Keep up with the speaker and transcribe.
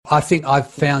I think I've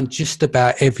found just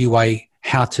about every way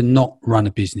how to not run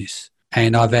a business.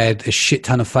 And I've had a shit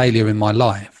ton of failure in my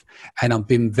life. And I've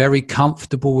been very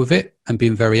comfortable with it and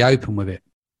been very open with it.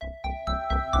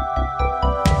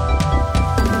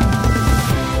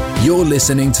 You're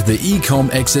listening to the Ecom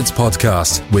Exits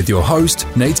podcast with your host,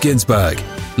 Nate Ginsberg.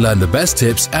 Learn the best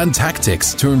tips and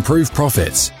tactics to improve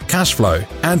profits, cash flow,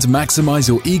 and maximize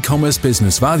your e-commerce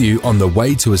business value on the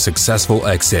way to a successful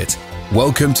exit.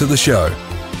 Welcome to the show.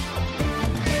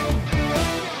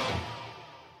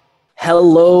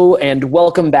 Hello and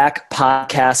welcome back,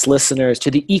 podcast listeners, to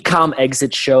the Ecom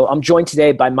Exit Show. I'm joined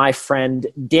today by my friend,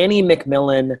 Danny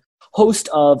McMillan, host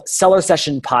of Seller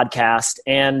Session Podcast.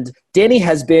 And Danny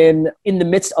has been in the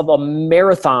midst of a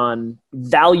marathon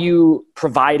value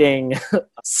providing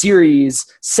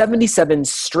series, 77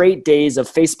 straight days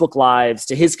of Facebook Lives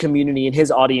to his community and his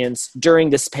audience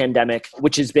during this pandemic,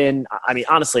 which has been,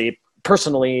 honestly,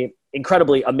 personally,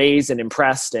 incredibly amazed and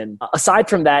impressed. And aside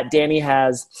from that, Danny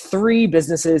has 3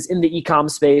 businesses in the e-com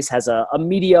space, has a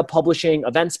media publishing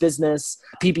events business,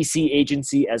 PPC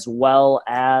agency, as well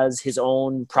as his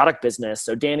own product business.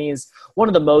 So Danny is one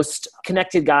of the most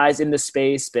connected guys in the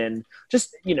space, been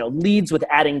just, leads with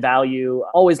adding value.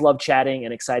 Always love chatting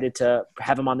and excited to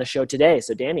have him on the show today.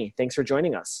 So Danny, thanks for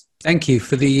joining us. Thank you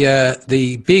for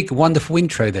the big, wonderful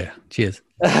intro there. Cheers.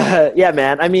 Yeah,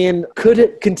 man. Could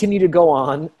it continue to go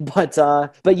on? But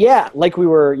yeah, like we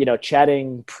were,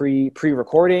 chatting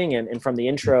pre-recording and from the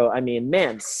intro,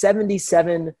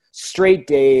 77 straight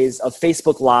days of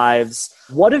Facebook Lives.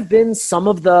 What have been some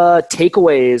of the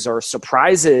takeaways or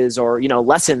surprises or,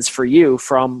 lessons for you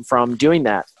from doing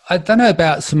that? I don't know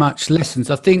about so much lessons.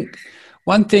 I think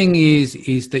one thing is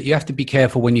that you have to be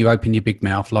careful when you open your big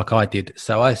mouth like I did.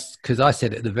 Because I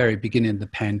said at the very beginning of the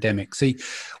pandemic,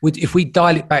 if we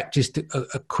dial it back just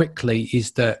quickly,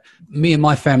 is that me and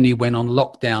my family went on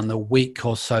lockdown a week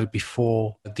or so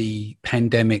before the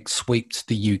pandemic swept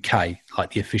the UK,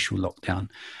 like the official lockdown.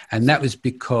 And that was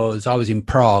because I was in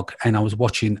Prague and I was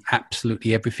watching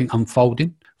absolutely everything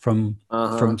unfolding from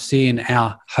seeing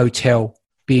our hotel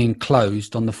being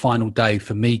closed on the final day,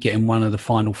 for me getting one of the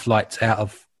final flights out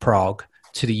of Prague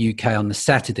to the UK on the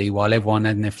Saturday while everyone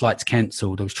had their flights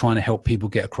cancelled. I was trying to help people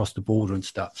get across the border and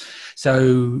stuff.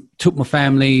 So took my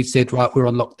family, said, right, we're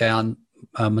on lockdown.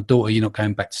 My daughter, you're not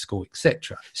going back to school,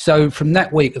 etc. So from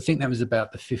that week, I think that was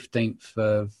about the 15th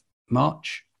of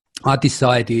March, I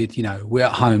decided, we're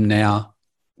at home now.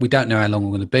 We don't know how long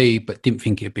we're going to be, but didn't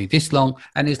think it'd be this long.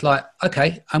 And it's like,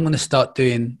 okay, I'm going to start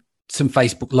doing some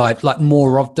Facebook Live, like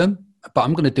more of them, but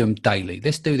I'm going to do them daily.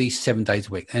 Let's do these 7 days a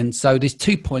week. And so there's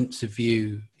 2 points of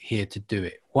view here to do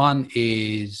it. One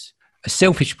is a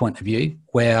selfish point of view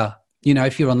where,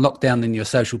 if you're on lockdown and you're a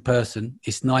social person,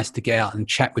 it's nice to get out and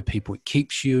chat with people. It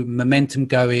keeps you momentum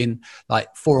going.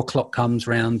 Like 4 o'clock comes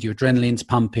round, your adrenaline's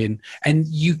pumping, and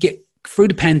you get through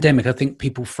the pandemic. I think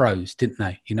people froze, didn't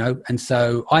they? And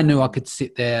so I knew I could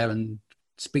sit there and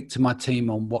speak to my team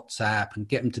on WhatsApp and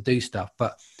get them to do stuff,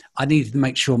 but I needed to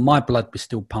make sure my blood was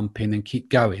still pumping and keep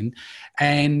going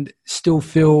and still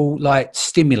feel like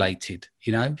stimulated,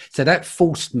 So that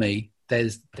forced me,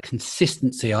 there's the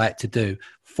consistency I had to do,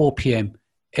 4 p.m.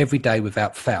 every day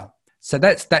without fail. So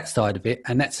that's that side of it,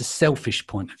 and that's a selfish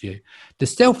point of view. The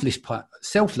selfless part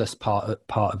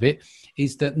of it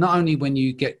is that not only when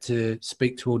you get to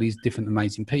speak to all these different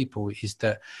amazing people, is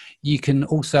that you can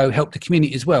also help the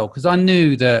community as well. Because I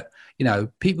knew that,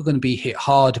 people are going to be hit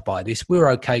hard by this.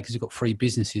 We're okay because we've got 3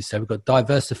 businesses. So we've got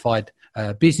diversified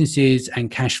businesses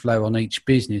and cash flow on each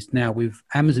business. Now with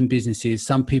Amazon businesses,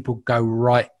 some people go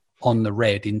right on the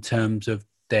red in terms of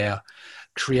their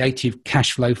creative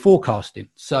cash flow forecasting.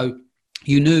 So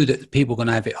you knew that people were going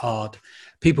to have it hard.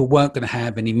 People weren't going to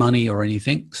have any money or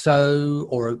anything,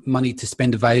 or money to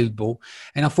spend available.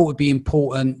 And I thought it'd be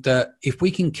important that if we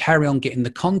can carry on getting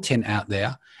the content out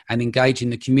there and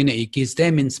engaging the community, it gives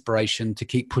them inspiration to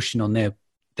keep pushing on their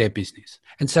business.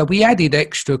 And so we added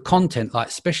extra content, like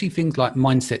especially things like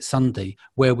Mindset Sunday,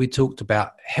 where we talked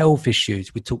about health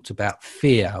issues. We talked about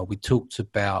fear. We talked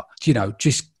about,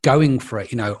 just going for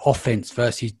it, offense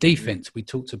versus defense. We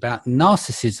talked about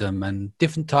narcissism and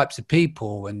different types of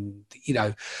people and,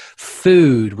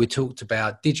 food. We talked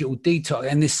about digital detox,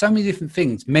 and there's so many different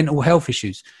things, mental health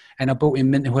issues. And I brought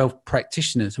in mental health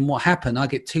practitioners. And what happened, I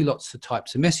get 2 lots of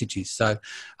types of messages. So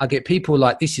I get people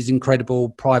like, this is incredible,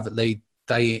 privately.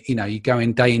 You go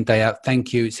in, day out.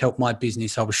 Thank you. It's helped my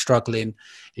business. I was struggling,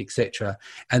 etc.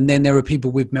 And then there are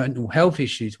people with mental health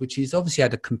issues, which is obviously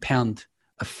had a compound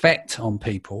effect on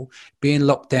people. Being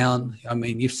locked down,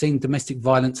 you've seen domestic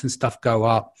violence and stuff go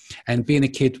up. And being a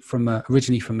kid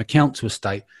originally from a council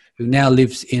estate, who now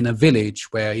lives in a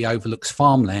village where he overlooks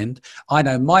farmland. I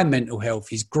know my mental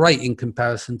health is great in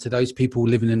comparison to those people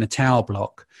living in a tower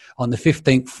block on the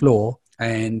 15th floor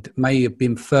and may have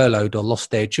been furloughed or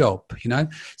lost their job, you know?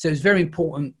 So it's very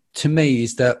important to me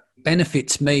is that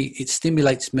benefits me, it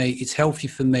stimulates me, it's healthy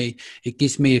for me, it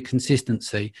gives me a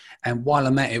consistency. And while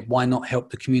I'm at it, why not help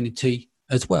the community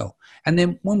as well? And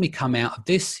then when we come out of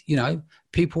this, you know,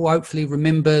 people hopefully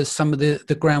remember some of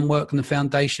the groundwork and the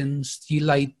foundations you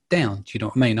laid down. Do you know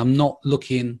what I mean? I'm not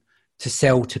looking to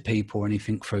sell to people or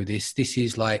anything through this. This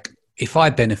is like, if I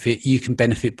benefit, you can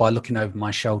benefit by looking over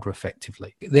my shoulder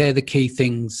effectively. They're the key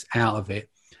things out of it.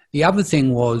 The other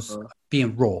thing was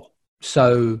being raw.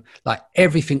 So like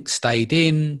everything stayed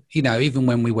in, you know, even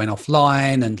when we went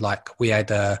offline, and like we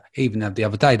had even the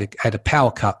other day, they had a power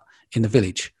cut in the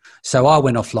village. So I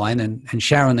went offline and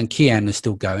Sharon and Kian are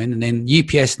still going, and then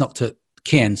UPS knocked at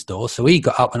Kian's door. So he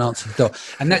got up and answered the door.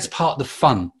 And that's part of the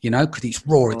fun, you know, because it's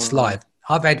raw, it's live.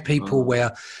 I've had people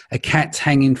where a cat's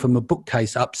hanging from a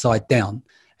bookcase upside down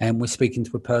and we're speaking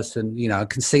to a person, you know, I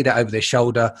can see that over their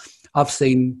shoulder. I've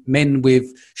seen men with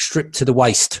stripped to the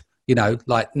waist, you know,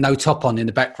 like no top on in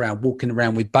the background, walking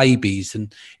around with babies.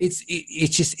 And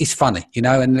it's funny, you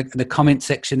know, and the comment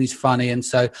section is funny. And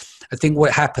so I think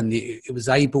what happened, it was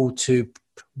able to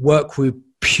work with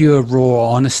pure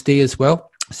raw honesty as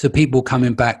well. So people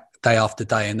coming back day after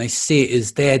day and they see it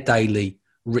as their daily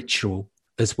ritual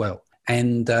as well.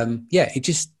 And it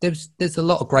just, there's a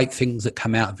lot of great things that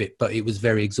come out of it, but it was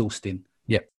very exhausting.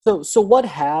 Yeah. So what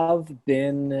have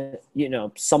been, you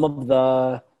know, some of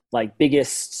the like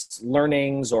biggest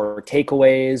learnings or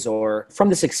takeaways or from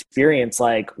this experience?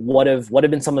 Like what have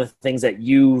been some of the things that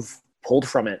you've pulled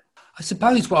from it? I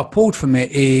suppose what I pulled from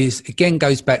it is, again,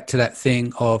 goes back to that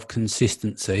thing of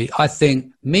consistency. I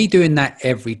think me doing that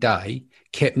every day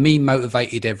kept me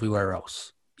motivated everywhere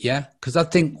else. Yeah, because I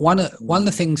think one of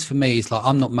the things for me is like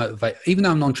I'm not motivated, even though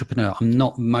I'm an entrepreneur, I'm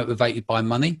not motivated by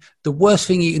money. The worst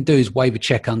thing you can do is wave a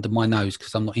check under my nose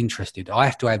because I'm not interested. I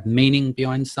have to have meaning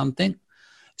behind something.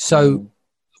 So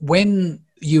when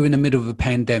you're in the middle of a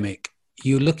pandemic,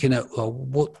 you're looking at, well,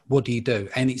 what do you do?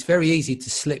 And it's very easy to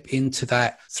slip into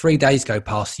that 3 days go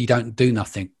past, you don't do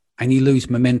nothing and you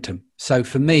lose momentum. So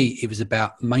for me, it was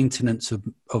about maintenance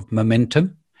of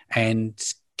momentum and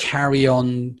carry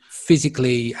on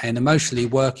physically and emotionally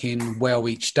working well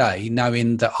each day,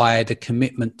 knowing that I had a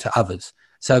commitment to others.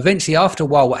 So eventually, after a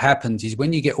while, what happens is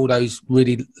when you get all those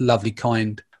really lovely,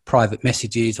 kind private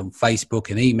messages on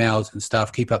Facebook and emails and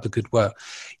stuff, keep up the good work,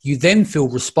 you then feel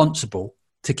responsible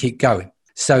to keep going.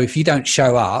 So if you don't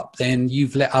show up, then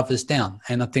you've let others down.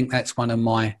 And I think that's one of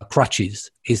my crutches,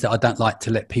 is that I don't like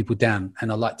to let people down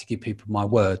and I like to give people my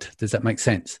word. Does that make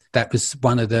sense? That was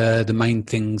one of the main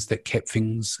things that kept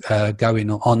things going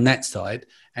on that side.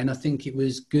 And I think it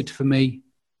was good for me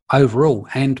overall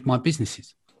and my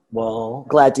businesses. Well,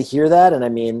 glad to hear that. And I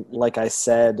mean, like I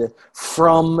said,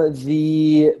 from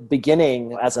the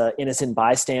beginning as an innocent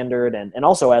bystander and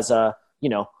also as a, you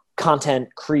know,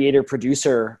 content creator,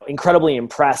 producer, incredibly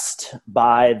impressed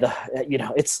by the, you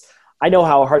know, I know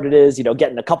how hard it is, you know,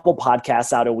 getting a couple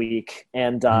podcasts out a week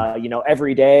and, you know,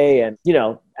 every day and, you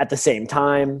know, at the same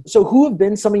time. So who have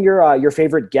been some of your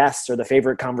favorite guests or the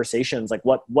favorite conversations? Like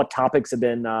what topics have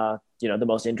been, you know, the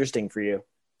most interesting for you?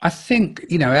 I think,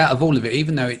 you know, out of all of it,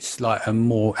 even though it's like a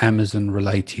more Amazon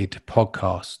related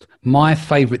podcast, my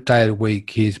favorite day of the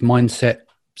week is Mindset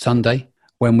Sunday,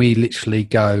 when we literally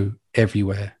go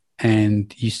everywhere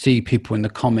and you see people in the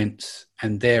comments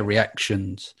and their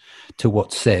reactions to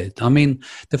what's said. I mean,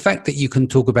 the fact that you can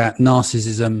talk about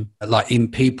narcissism, like in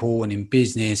people and in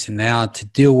business, and how to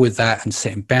deal with that and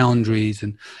setting boundaries,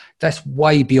 and that's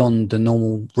way beyond the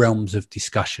normal realms of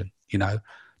discussion, you know,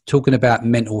 talking about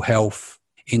mental health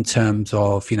in terms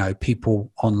of, you know,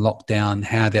 people on lockdown,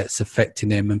 how that's affecting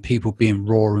them, and people being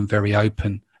raw and very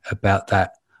open about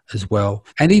that as well.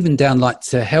 And even down like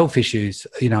to health issues,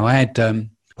 you know, I had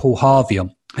Paul Harvey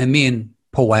on, and me and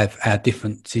Paul have our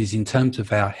differences in terms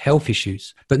of our health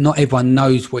issues, but not everyone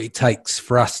knows what it takes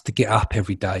for us to get up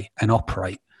every day and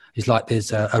operate. It's like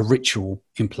there's a ritual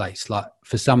in place. Like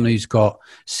for someone who's got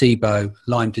SIBO,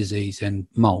 Lyme disease and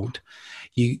mold,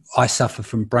 I suffer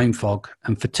from brain fog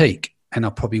and fatigue. And I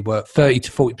probably work 30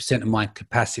 to 40% of my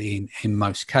capacity in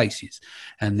most cases.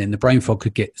 And then the brain fog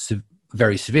could get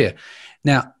very severe.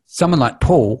 Now, someone like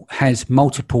Paul has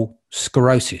multiple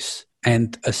sclerosis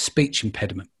and a speech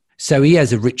impediment. So he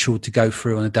has a ritual to go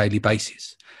through on a daily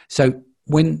basis. So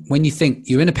when you think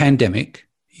you're in a pandemic,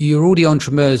 you're already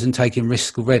entrepreneurs and taking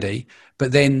risks already,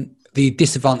 but then the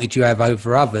disadvantage you have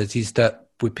over others is that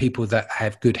with people that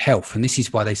have good health. And this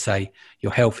is why they say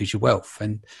your health is your wealth.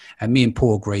 And me and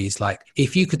Paul agree is like,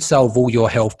 if you could solve all your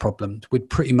health problems, we'd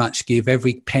pretty much give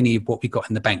every penny of what we got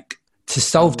in the bank to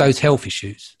solve those health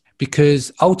issues.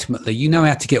 Because ultimately, you know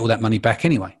how to get all that money back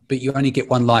anyway, but you only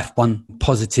get one life, one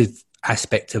positive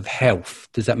aspect of health.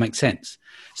 Does that make sense?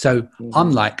 So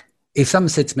I'm like, if someone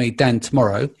said to me, Dan,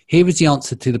 tomorrow, here is the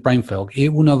answer to the brain fog. It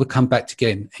will never come back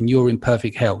again and you're in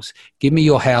perfect health. Give me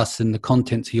your house and the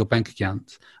contents of your bank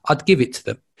account. I'd give it to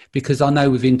them because I know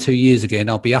within 2 years again,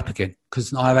 I'll be up again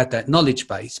because I've had that knowledge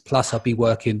base. Plus I'll be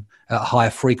working at a higher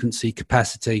frequency,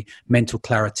 capacity, mental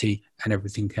clarity and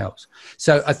everything else.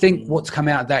 So I think what's come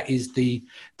out of that is the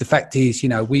fact is, you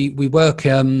know, we work,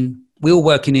 we're all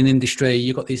working in industry.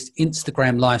 You've got this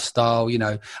Instagram lifestyle, you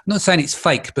know, I'm not saying it's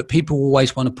fake, but people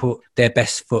always want to put their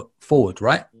best foot forward,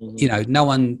 right? Mm-hmm. You know, no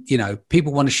one, you know,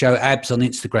 people want to show abs on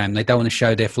Instagram. They don't want to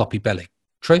show their floppy belly.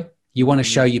 True? You want to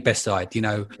show your best side, you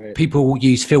know, right. People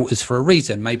use filters for a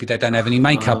reason. Maybe they don't have any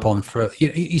makeup on for,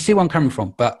 you see where I'm coming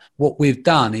from. But what we've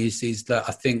done is that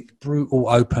I think brutal,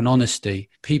 open honesty,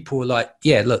 people are like,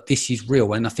 yeah, look, this is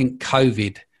real. And I think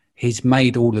COVID has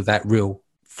made all of that real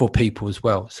for people as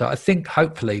well. So I think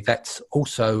hopefully that's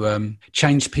also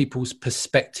changed people's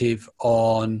perspective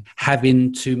on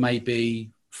having to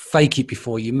maybe fake it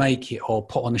before you make it or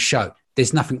put on a show.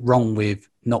 There's nothing wrong with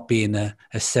not being a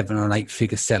 7 or an 8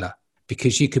 figure seller,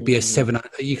 because you could be a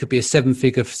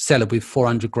 7-figure seller with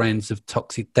 400 grand of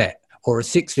toxic debt, or a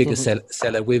 6-figure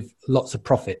seller with lots of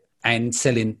profit and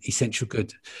selling essential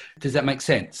goods. Does that make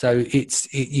sense? So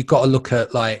you've got to look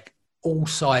at like all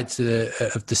sides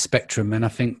of the spectrum. And I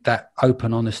think that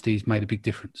open honesty has made a big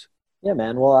difference. Yeah,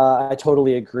 man. Well, I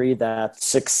totally agree that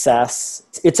success,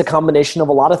 it's a combination of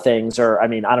a lot of things, or, I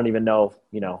mean, I don't even know,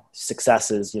 you know, success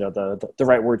is, you know, the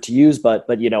right word to use, but,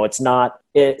 you know,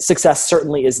 success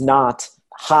certainly is not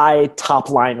high top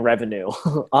line revenue.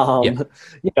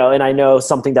 You know, and I know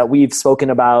something that we've spoken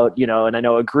about, you know, and I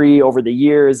know agree over the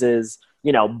years is,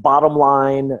 you know, bottom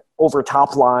line over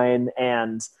top line.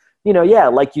 And, you know, yeah,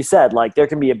 like you said, like there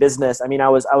can be a business. I mean, I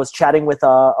was chatting with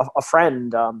a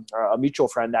friend, or a mutual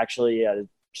friend actually,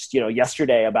 just, you know,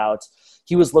 yesterday about,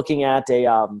 he was looking at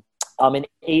an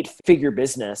 8-figure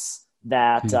business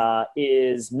that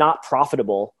is not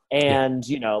profitable, and,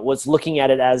 you know, was looking at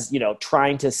it as, you know,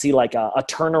 trying to see like a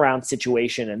turnaround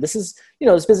situation. And this is, you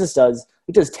know, this business does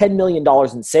 $10 million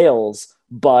in sales,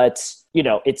 but, you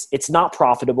know, it's not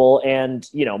profitable. And,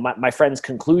 you know, my friend's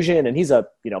conclusion, and he's a,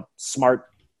 you know, smart,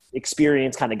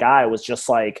 experienced kind of guy, was just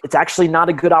like, it's actually not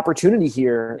a good opportunity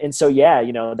here. And so, yeah,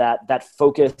 you know, that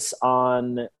focus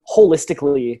on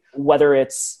holistically, whether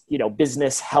it's, you know,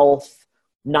 business health,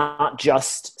 not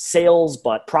just sales,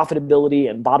 but profitability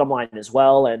and bottom line as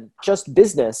well. And just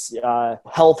business,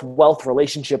 health, wealth,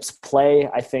 relationships, play,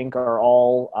 I think are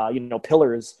all, you know,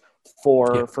 pillars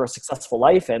for a successful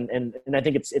life. And I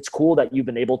think it's cool that you've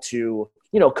been able to,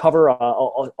 you know, cover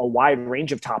a wide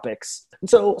range of topics. And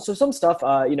so some stuff,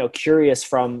 you know, curious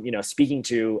from, you know, speaking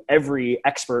to every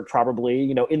expert probably,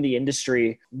 you know, in the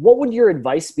industry, what would your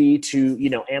advice be to,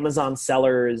 you know, Amazon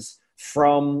sellers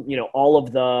from, you know, all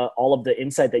of the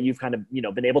insight that you've kind of, you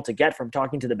know, been able to get from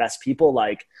talking to the best people?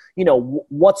 Like, you know,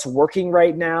 what's working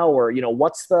right now, or, you know,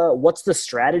 what's the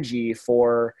strategy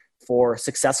for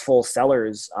successful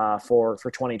sellers for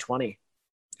 2020?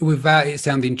 Without it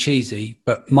sounding cheesy,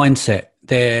 but mindset.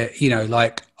 There, you know,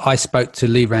 like I spoke to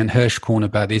Leran Hirschkorn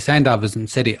about this and others and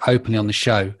said it openly on the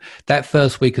show. That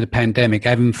first week of the pandemic,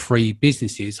 having 3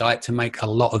 businesses, I had to make a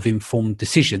lot of informed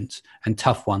decisions, and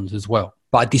tough ones as well.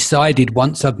 But I decided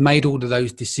once I've made all of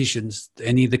those decisions,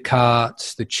 any of the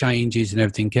cuts, the changes and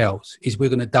everything else, is we're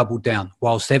going to double down.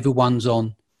 Whilst everyone's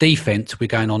on defense, we're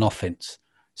going on offense.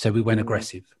 So we went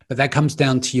aggressive. But that comes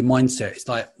down to your mindset. It's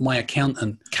like my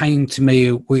accountant came to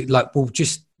me,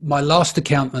 my last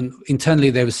accountant, internally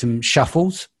there was some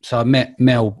shuffles. So I met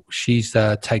Mel, she's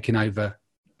taken over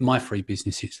my 3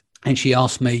 businesses. And she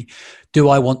asked me, do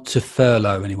I want to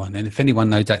furlough anyone? And if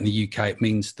anyone knows that in the UK, it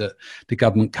means that the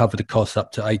government cover the costs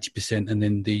up to 80%. And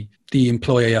then the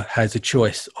employer has a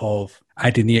choice of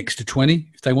adding the extra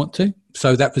 20 if they want to.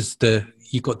 So that was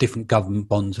you've got different government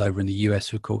bonds over in the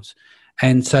US, of course.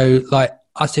 And so like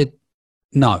I said,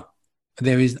 no,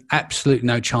 there is absolutely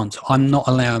no chance. I'm not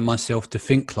allowing myself to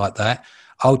think like that.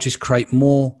 I'll just create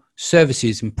more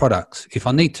services and products if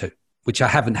I need to, which I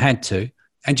haven't had to,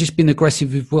 and just been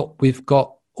aggressive with what we've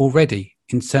got already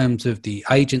in terms of the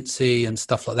agency and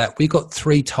stuff like that. We've got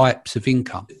 3 types of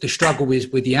income. The struggle is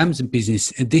with the Amazon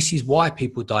business, and this is why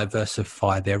people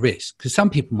diversify their risk. Because some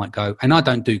people might go, and I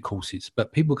don't do courses,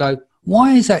 but people go,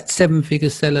 why is that 7-figure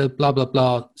seller, blah, blah,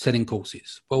 blah, selling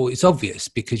courses? Well, it's obvious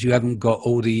because you haven't got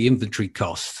all the inventory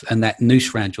costs and that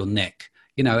noose around your neck.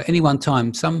 You know, at any one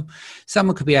time,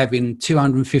 someone could be having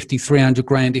 250, 300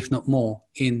 grand, if not more,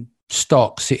 in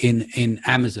stocks in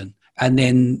Amazon. And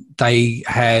then they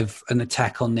have an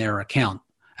attack on their account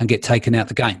and get taken out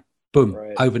the game. Boom,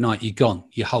 right. Overnight you're gone,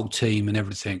 your whole team and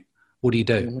everything. What do you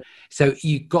do? Mm-hmm. So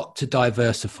you got to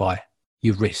diversify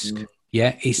your risk. Mm-hmm.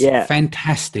 Yeah, it's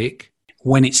fantastic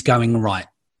when it's going right.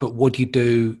 But what do you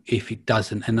do if it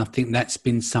doesn't? And I think that's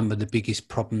been some of the biggest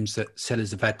problems that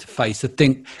sellers have had to face. I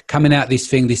think coming out of this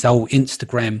thing, this whole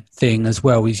Instagram thing as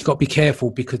well, is you've got to be careful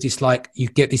because it's like you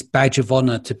get this badge of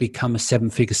honor to become a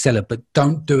 7-figure seller, but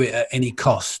don't do it at any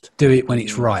cost. Do it when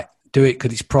it's right. Do it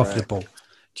because it's profitable. Right.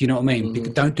 Do you know what I mean?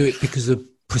 Mm-hmm. Don't do it because of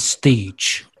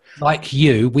prestige. Like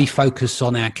you, we focus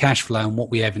on our cash flow and what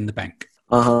we have in the bank.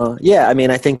 Yeah. I mean,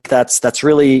 I think that's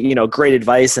really, great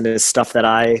advice and is stuff that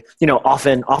I,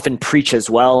 often preach as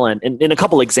well. And in a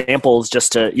couple examples,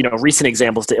 just to, recent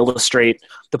examples to illustrate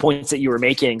the points that you were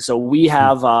making. So we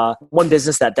have one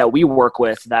business that we work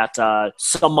with that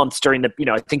some months during the,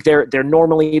 I think they're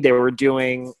normally they were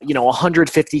doing,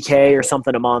 150K or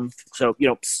something a month. So,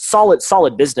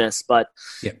 solid business. But,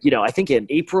 I think in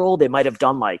April they might have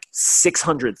done like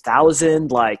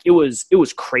 600,000. Like it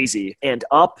was crazy and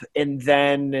up. And then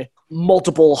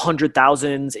multiple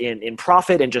 100,000s in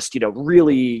profit and just,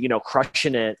 really,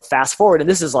 crushing it. Fast forward. And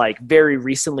this is like very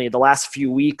recently, the last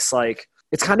few weeks, like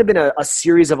it's kind of been a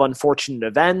series of unfortunate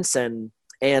events and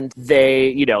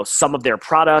they, some of their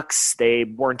products, they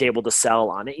weren't able to sell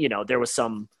on it. There was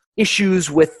some issues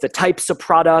with the types of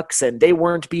products and they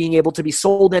weren't being able to be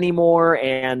sold anymore.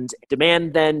 And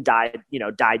demand then died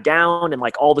down. And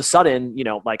like all of a sudden,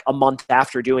 like a month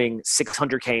after doing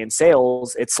 600K in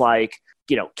sales, it's like,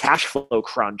 cash flow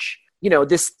crunch.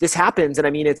 This happens. And I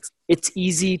mean, it's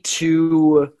easy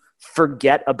to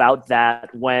forget about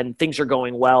that when things are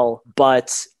going well.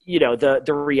 But,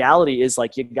 the reality is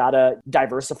like, you gotta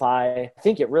diversify. I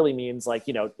think it really means like,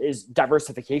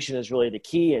 diversification is really the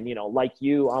key. And, like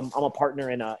you, I'm a partner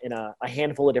in a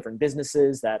handful of different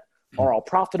businesses that are all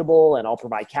profitable and all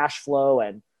provide cash flow.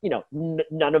 And,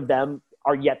 none of them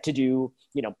are yet to do,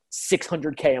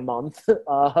 600K a month,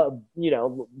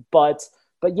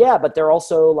 but they're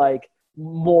also like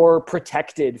more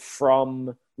protected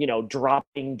from,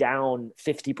 dropping down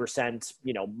 50%,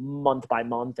 month by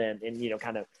month and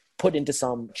kind of put into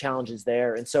some challenges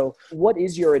there. And so what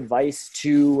is your advice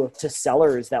to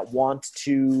sellers that want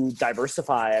to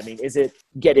diversify? I mean, is it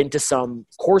get into some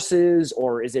courses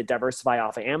or is it diversify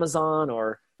off of Amazon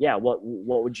or what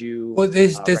would you? Well,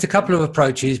 there's a couple of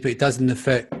approaches, but it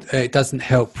doesn't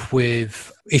help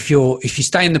with, if you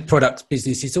stay in the product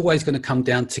business, it's always going to come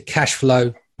down to cash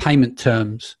flow, payment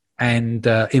terms, and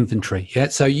inventory. Yeah.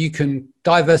 So you can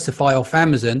diversify off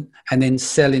Amazon and then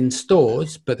sell in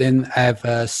stores, but then have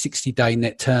 60-day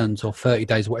net turns or 30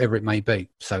 days, whatever it may be.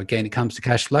 So again, it comes to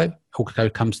cash flow, also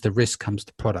comes to risk, comes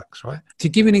to products, right? To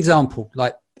give you an example,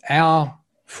 like our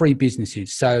free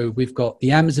businesses. So we've got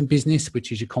the Amazon business,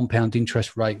 which is your compound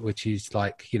interest rate, which is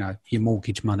like, your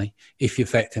mortgage money. If you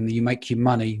effectively, you make your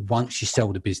money once you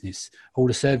sell the business. All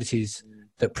the services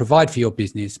that provide for your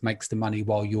business makes the money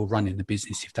while you're running the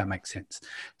business, if that makes sense.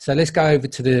 So let's go over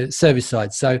to the service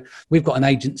side. So we've got an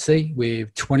agency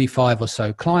with 25 or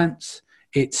so clients.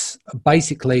 It's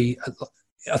basically,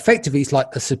 effectively, it's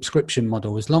like a subscription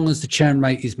model. As long as the churn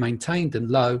rate is maintained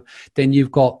and low, then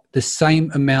you've got the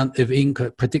same amount of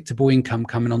predictable income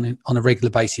coming on a regular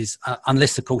basis,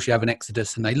 unless, of course, you have an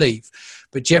exodus and they leave.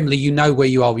 But generally, you know where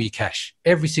you are with your cash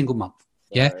every single month.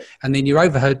 Yeah. Right. And then your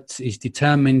overhead is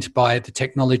determined by the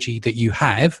technology that you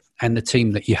have and the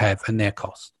team that you have and their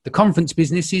costs. The conference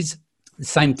business is the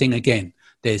same thing again.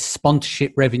 There's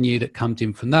sponsorship revenue that comes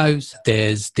in from those.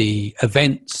 There's the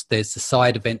events. There's the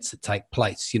side events that take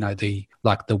place,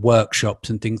 like the workshops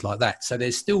and things like that. So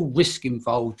there's still risk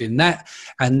involved in that.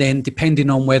 And then depending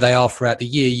on where they are throughout the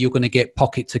year, you're going to get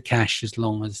pockets of cash as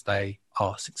long as they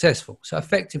are successful. So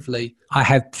effectively, I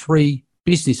have 3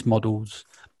 business models,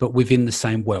 but within the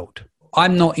same world.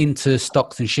 I'm not into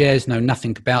stocks and shares, know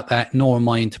nothing about that, nor am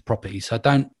I into properties. I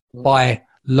don't buy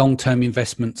long-term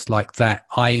investments like that.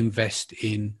 I invest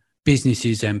in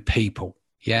businesses and people.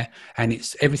 Yeah. And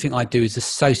it's everything I do is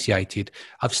associated.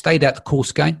 I've stayed out the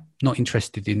course game, not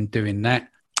interested in doing that.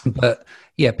 But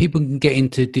yeah, people can get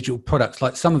into digital products.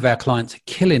 Like some of our clients are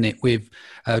killing it with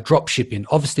drop shipping.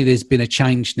 Obviously, there's been a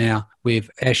change now with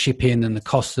air shipping and the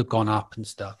costs have gone up and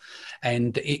stuff.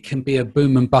 And it can be a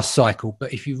boom and bust cycle.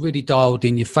 But if you really dialed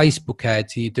in your Facebook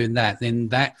ads and you're doing that, then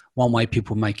that one way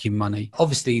people making money.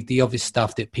 Obviously, the obvious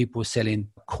stuff that people are selling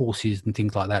courses and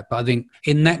things like that. But I think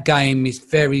in that game, it's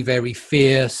very, very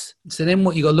fierce. So then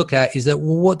what you got to look at is that,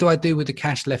 well, what do I do with the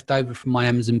cash left over from my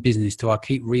Amazon business? Do I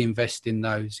keep reinvesting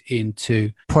those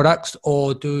into products,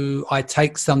 or do I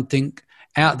take something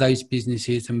out of those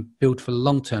businesses and build for the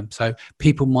long term? So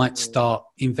people might start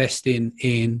investing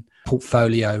in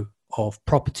portfolio of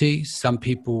properties. Some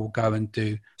people will go and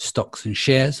do stocks and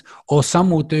shares, or some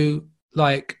will do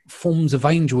like forms of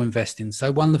angel investing.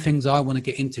 So one of the things I want to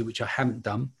get into, which I haven't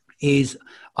done, is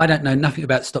I don't know nothing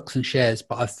about stocks and shares,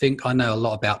 but I think I know a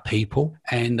lot about people,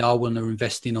 and I want to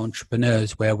invest in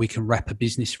entrepreneurs where we can wrap a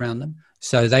business around them.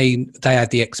 So they have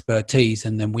the expertise,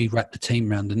 and then we wrap the team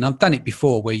around them. And I've done it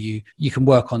before where you can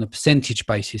work on a percentage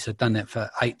basis. I've done that for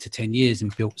 8 to 10 years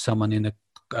and built someone in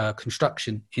a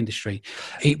construction industry.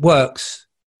 It works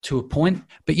to a point,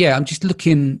 but yeah, I'm just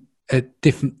looking at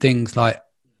different things. Like,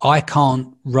 I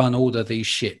can't run all of these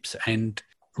ships and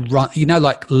run,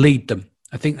 like lead them.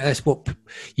 I think that's what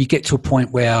you get to, a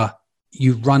point where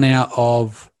you run out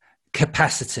of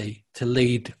capacity to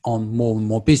lead on more and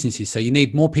more businesses. So you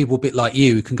need more people a bit like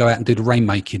you who can go out and do the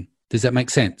rainmaking. Does that make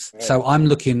sense? Right. So I'm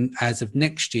looking as of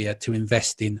next year to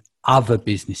invest in other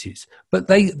businesses, but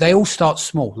they all start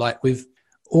small. Like, with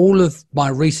all of my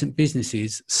recent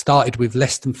businesses started with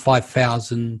less than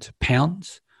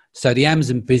 £5,000. So the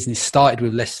Amazon business started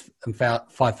with less than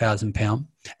 £5,000,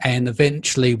 and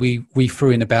eventually we threw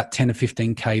in about 10 or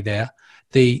 15K there.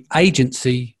 The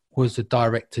agency was a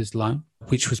director's loan,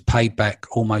 which was paid back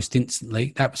almost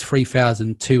instantly. That was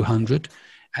 3,200.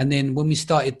 And then when we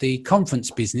started the conference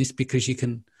business, because you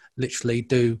can literally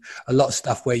do a lot of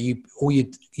stuff where all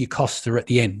your costs are at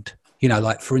the end.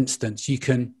 Like, for instance, you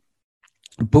can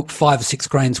book 5 or 6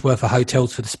 grand's worth of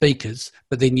hotels for the speakers,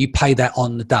 but then you pay that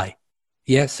on the day.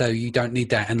 Yeah, so you don't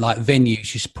need that. And like venues, you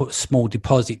just put a small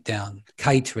deposit down,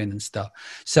 catering and stuff.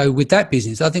 So with that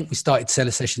business, I think we started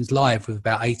Seller Sessions Live with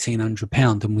about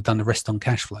 £1,800, and we've done the rest on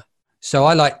cash flow. So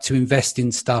I like to invest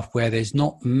in stuff where there's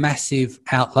not massive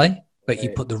outlay, but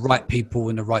you put the right people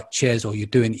in the right chairs, or you're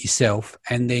doing it yourself,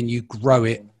 and then you grow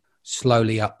it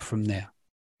slowly up from there.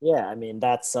 Yeah, I mean,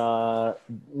 that's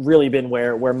really been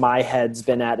where my head's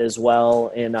been at as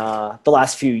well in the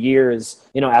last few years.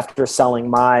 After selling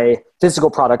my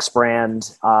physical products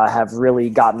brand, have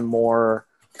really gotten more.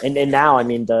 And now, I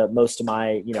mean, most of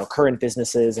my, current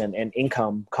businesses and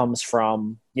income comes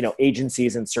from,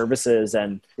 agencies and services,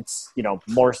 and it's,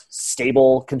 more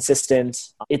stable,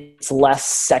 consistent. It's less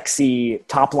sexy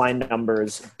top line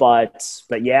numbers, but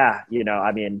yeah,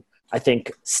 I mean, I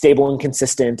think stable and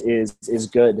consistent is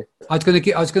good. I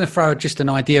was going to throw just an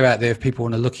idea out there if people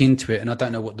want to look into it, and I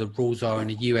don't know what the rules are in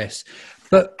the US,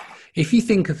 but if you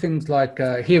think of things like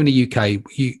here in the UK,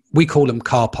 we call them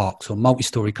car parks or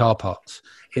multi-story car parks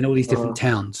in all these different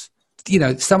towns.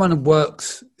 Someone who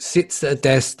sits at a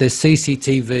desk, there's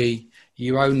CCTV,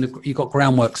 you've got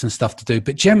groundworks and stuff to do,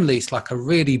 but generally it's like a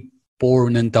really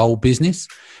boring and dull business.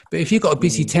 But if you've got a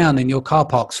busy town and your car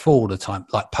park's full all the time,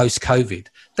 like post-COVID,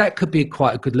 that could be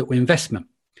quite a good little investment.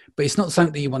 But it's not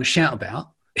something that you want to shout about.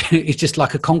 It's just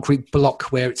like a concrete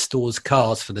block where it stores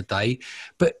cars for the day.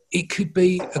 But it could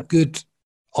be a good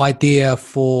idea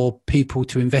for people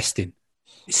to invest in.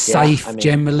 It's safe,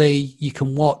 generally. You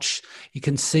can watch, you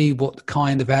can see what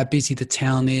kind of how busy the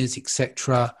town is,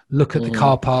 etc. Look at the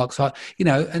car parks, and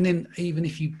then even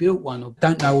if you built one, or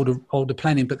don't know all the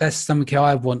planning, but that's something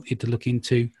I wanted to look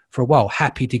into for a while.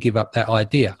 Happy to give up that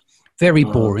idea. Very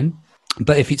boring,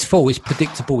 but if it's full, it's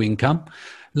predictable income,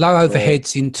 low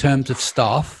overheads in terms of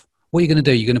staff. What are you going to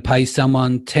do? You're going to pay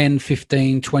someone 10,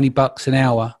 15, 20 bucks an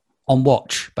hour on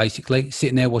watch, basically,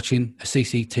 sitting there watching a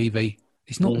CCTV.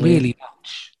 It's not really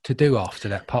much to do after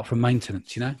that, apart from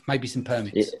maintenance, maybe some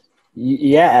permits.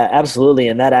 Yeah, absolutely.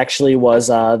 And that actually was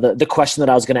the question that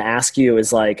I was going to ask you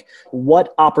is like,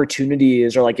 what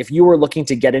opportunities, or like if you were looking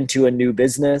to get into a new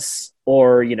business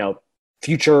or,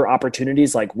 future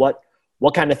opportunities, like what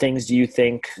kind of things do you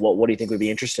think, what do you think would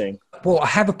be interesting? Well, I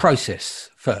have a process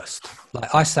first.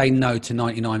 Like, I say no to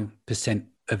 99%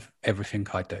 of everything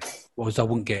I do, because I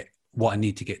wouldn't get what I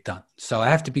need to get done. So I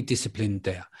have to be disciplined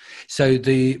there. So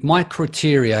my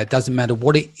criteria, it doesn't matter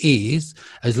what it is,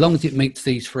 as long as it meets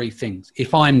these 3 things.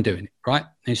 If I'm doing it, right?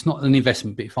 And it's not an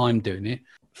investment, but if I'm doing it,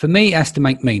 for me, it has to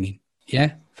make meaning.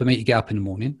 Yeah. For me to get up in the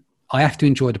morning, I have to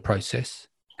enjoy the process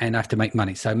and I have to make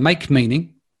money. So make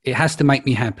meaning, it has to make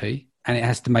me happy, and it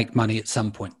has to make money at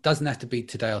some point. It doesn't have to be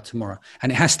today or tomorrow. And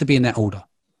it has to be in that order.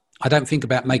 I don't think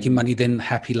about making money, then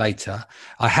happy later.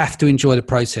 I have to enjoy the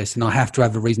process, and I have to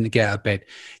have a reason to get out of bed.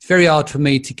 It's very hard for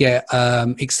me to get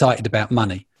excited about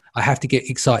money. I have to get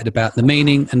excited about the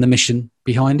meaning and the mission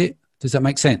behind it. Does that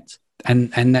make sense?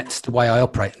 And that's the way I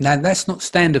operate. Now, that's not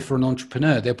standard for an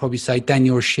entrepreneur. They'll probably say, Dan,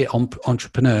 you're a shit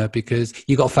entrepreneur because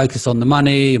you got to focus on the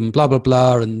money and blah, blah,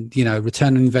 blah, and,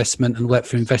 return on investment and work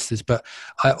for investors. But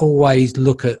I always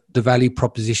look at the value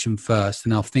proposition first,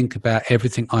 and I'll think about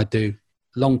everything I do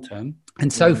long term.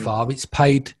 And so far, it's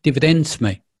paid dividends for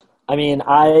me. I mean,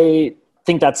 I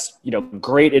think that's,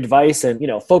 great advice, and,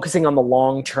 focusing on the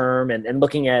long term and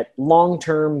looking at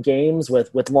long-term games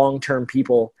with long-term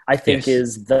people, I think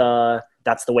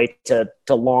that's the way to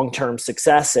long-term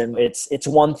success. And it's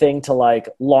one thing to like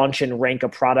launch and rank a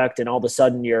product and all of a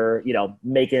sudden you're,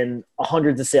 making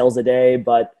hundreds of sales a day,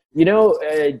 but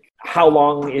how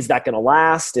long is that going to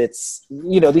last? It's,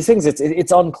 these things,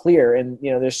 it's unclear. And,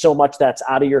 there's so much that's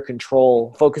out of your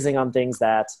control. Focusing on things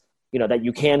that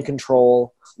you can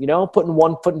control, putting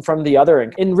one foot in front of the other.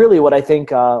 And really what I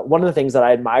think, one of the things that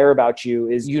I admire about you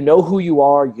is, who you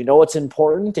are, what's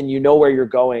important, and where you're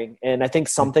going. And I think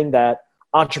something that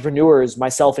entrepreneurs,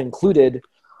 myself included,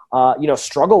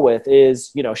 struggle with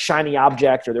is, shiny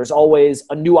object, or there's always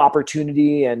a new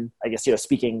opportunity. And I guess,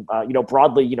 speaking,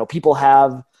 broadly, people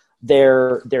have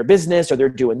their business, or they're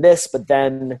doing this, but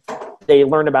then they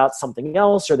learn about something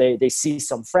else, or they see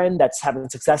some friend that's having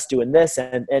success doing this.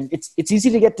 And it's easy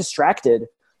to get distracted.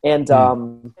 And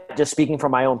just speaking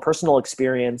from my own personal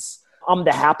experience, I'm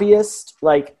the happiest.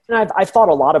 Like, and I've thought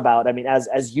a lot about,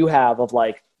 as you have, of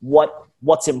like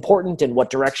what's important and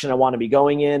what direction I want to be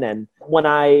going in. And when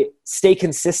I stay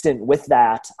consistent with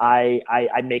that, I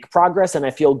make progress, and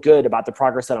I feel good about the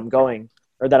progress that I'm going,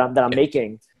 or that I'm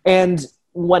making. And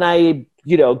when I,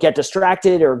 get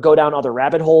distracted or go down other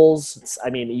rabbit holes,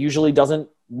 it usually doesn't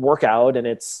work out. And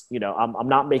it's, I'm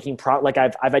not making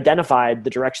I've identified the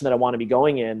direction that I want to be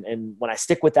going in. And when I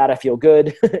stick with that, I feel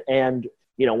good. And,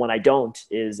 when I don't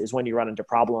is when you run into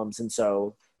problems. And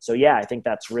so yeah, I think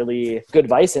that's really good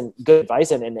advice and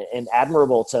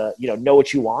admirable to, know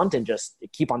what you want and just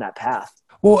keep on that path.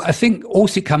 Well, I think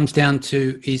also it comes down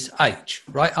to is age,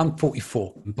 right? I'm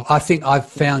 44, but I think I've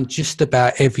found just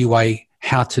about every way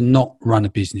how to not run a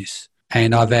business.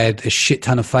 And I've had a shit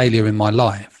ton of failure in my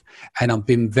life, and I've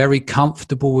been very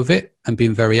comfortable with it and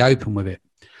been very open with it.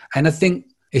 And I think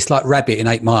it's like Rabbit in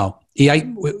 8 Mile.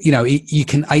 You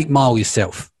can 8 Mile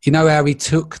yourself. You know how he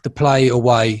took the play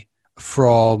away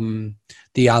from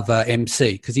the other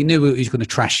MC because he knew he was going to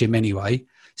trash him anyway.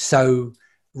 So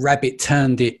Rabbit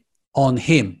turned it on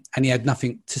him, and he had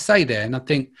nothing to say there. And I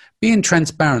think being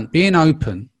transparent, being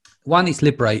open, one, is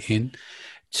liberating.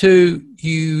 Two,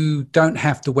 you don't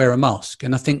have to wear a mask.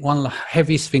 And I think one of the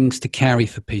heaviest things to carry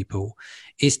for people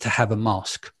is to have a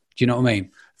mask. Do you know what I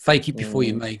mean? Fake it before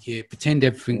you make it. Pretend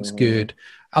everything's good.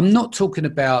 I'm not talking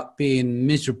about being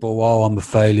miserable, I'm a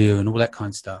failure and all that kind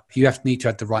of stuff. You need to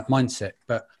have the right mindset.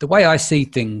 But the way I see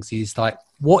things is like,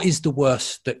 what is the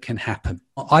worst that can happen?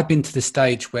 I've been to the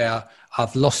stage where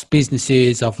I've lost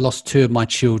businesses. I've lost 2 of my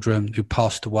children who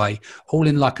passed away, all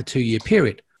in like a 2-year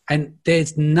period. And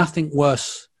there's nothing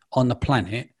worse on the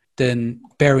planet than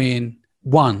burying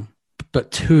 1,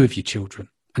 but 2 of your children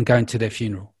and going to their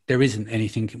funeral. There isn't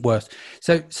anything worse.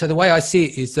 So the way I see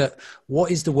it is that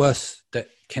what is the worst that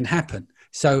can happen?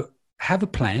 So have a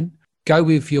plan, go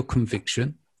with your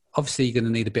conviction. Obviously, you're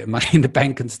going to need a bit of money in the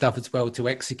bank and stuff as well to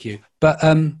execute. But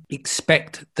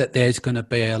expect that there's going to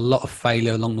be a lot of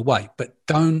failure along the way. But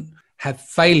don't have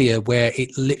failure where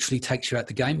it literally takes you out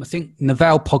the game. I think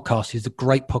Naval podcast is a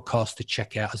great podcast to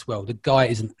check out as well. The guy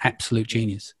is an absolute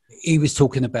genius. He was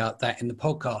talking about that in the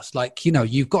podcast. Like,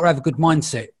 you've got to have a good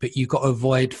mindset, but you've got to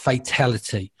avoid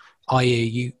fatality,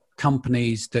 i.e.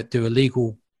 companies that do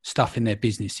illegal stuff in their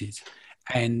businesses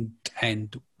and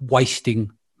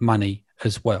wasting money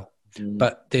as well.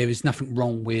 But there is nothing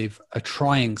wrong with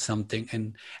trying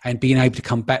something and being able to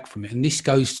come back from it. And this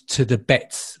goes to the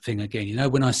bets thing again.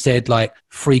 When I said like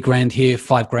 $3,000 here,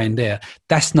 $5,000 there,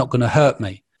 that's not going to hurt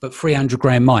me, but 300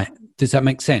 grand might. Does that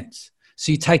make sense?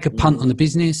 So you take a punt on the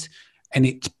business and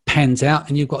it pans out,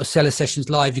 and you've got a seller sessions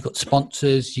live, you've got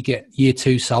sponsors, you get year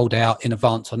 2 sold out in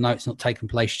advance. I know it's not taken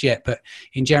place yet, but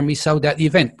in January sold out the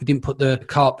event. We didn't put the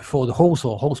cart before the horse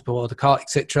or horse before the cart,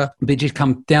 etc. But it just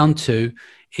comes down to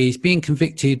is being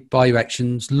convicted by your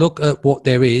actions, look at what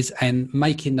there is and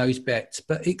making those bets,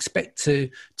 but expect to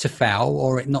foul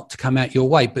or it not to come out your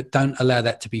way, but don't allow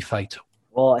that to be fatal.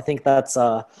 Well, I think that's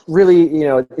really,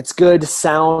 it's good,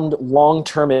 sound,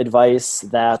 long-term advice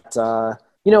that,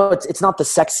 it's not the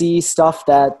sexy stuff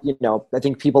that, I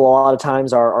think people a lot of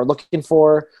times are looking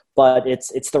for, but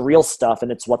it's the real stuff,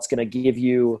 and it's what's going to give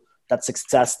you that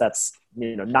success that's,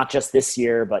 not just this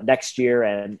year, but next year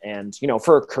and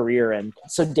for a career. And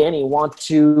so Danny, want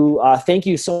to thank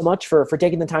you so much for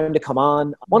taking the time to come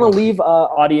on. I want to leave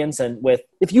audience and with,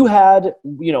 if you had,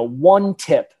 one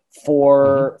tip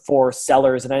for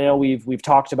sellers, and I know we've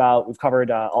covered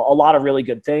a lot of really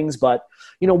good things, but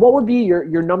what would be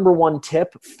your number one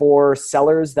tip for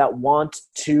sellers that want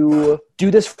to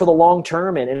do this for the long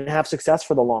term and have success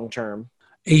for the long term?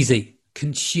 Easy,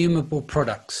 consumable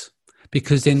products.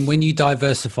 Because then when you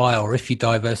diversify, or if you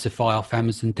diversify off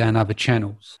Amazon down other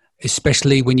channels,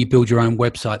 especially when you build your own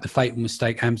website, the fatal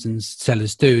mistake Amazon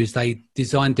sellers do is they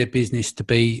design their business to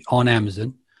be on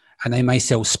Amazon, and they may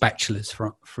sell spatulas,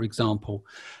 for example.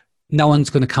 No one's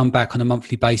going to come back on a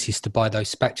monthly basis to buy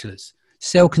those spatulas.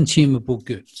 Sell consumable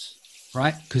goods,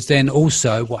 right? Because then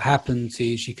also what happens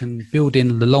is you can build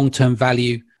in the long-term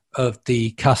value of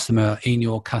the customer in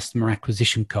your customer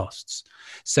acquisition costs.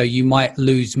 So you might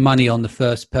lose money on the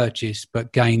first purchase,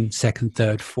 but gain second,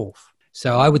 third, fourth.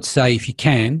 So I would say if you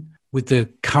can, with the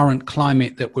current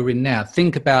climate that we're in now,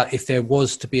 think about if there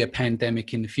was to be a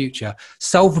pandemic in the future,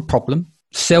 solve a problem,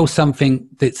 sell something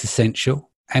that's essential,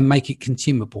 and make it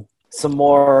consumable. Some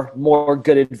more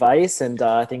good advice, and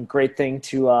I think great thing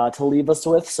to leave us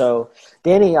with. So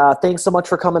Danny, thanks so much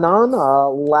for coming on.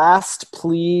 Last,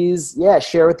 please,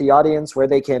 share with the audience where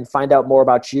they can find out more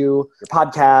about you, your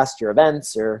podcast, your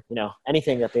events, or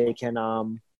anything that they can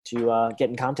to get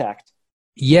in contact.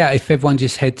 Yeah, if everyone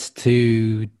just heads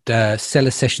to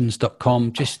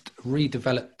sellersessions.com, just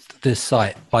redeveloped the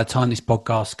site by the time this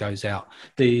podcast goes out.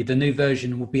 The new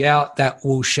version will be out. That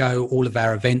will show all of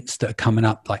our events that are coming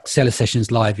up. Like Seller Sessions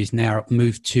Live is now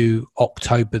moved to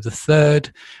October the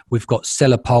 3rd. We've got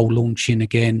Seller Poll launching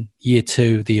again, year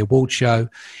 2, the award show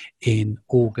in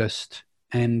August.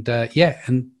 And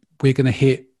and we're going to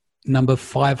hit number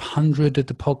 500 of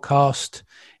the podcast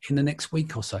in the next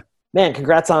week or so. Man,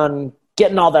 congrats on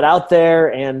getting all that out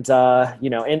there, and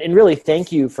and really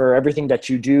thank you for everything that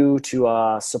you do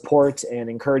to support and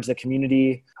encourage the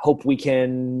community. Hope we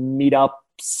can meet up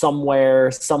somewhere,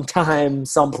 sometime,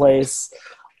 someplace,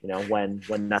 when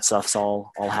that stuff's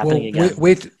all happening again.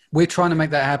 We're trying to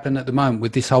make that happen at the moment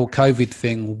with this whole COVID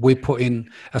thing. We're putting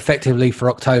effectively for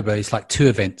October, it's like 2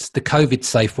 events, the COVID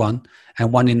safe one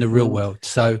and one in the real world.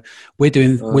 So we're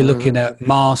looking at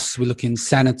masks, we're looking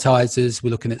sanitizers,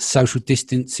 we're looking at social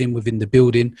distancing within the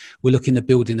building. We're looking at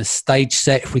building a stage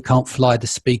set if we can't fly the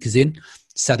speakers in.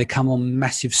 So they come on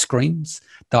massive screens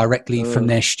directly from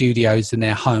their studios and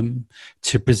their home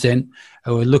to present.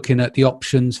 We're looking at the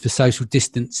options for social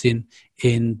distancing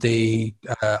in the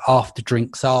after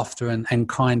drinks after and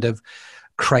kind of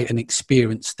create an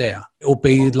experience there. It'll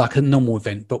be like a normal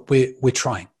event, but we're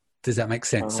trying. Does that make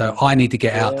sense? So I need to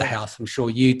get out the house. I'm sure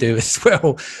you do as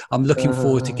well. I'm looking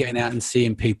forward to getting out and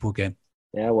seeing people again.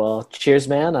 Yeah, well, cheers,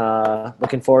 man.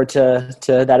 Looking forward to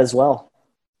that as well.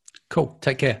 Cool.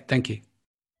 Take care. Thank you.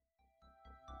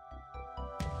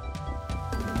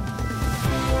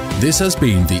 This has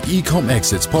been the Ecom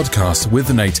Exits podcast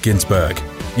with Nate Ginsberg.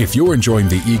 If you're enjoying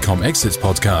the Ecom Exits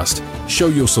podcast, show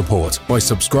your support by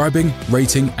subscribing,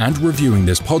 rating, and reviewing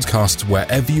this podcast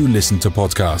wherever you listen to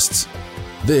podcasts.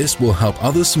 This will help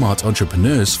other smart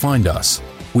entrepreneurs find us.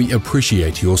 We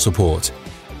appreciate your support.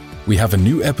 We have a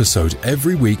new episode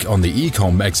every week on the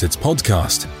Ecom Exits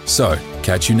podcast, so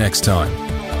catch you next time.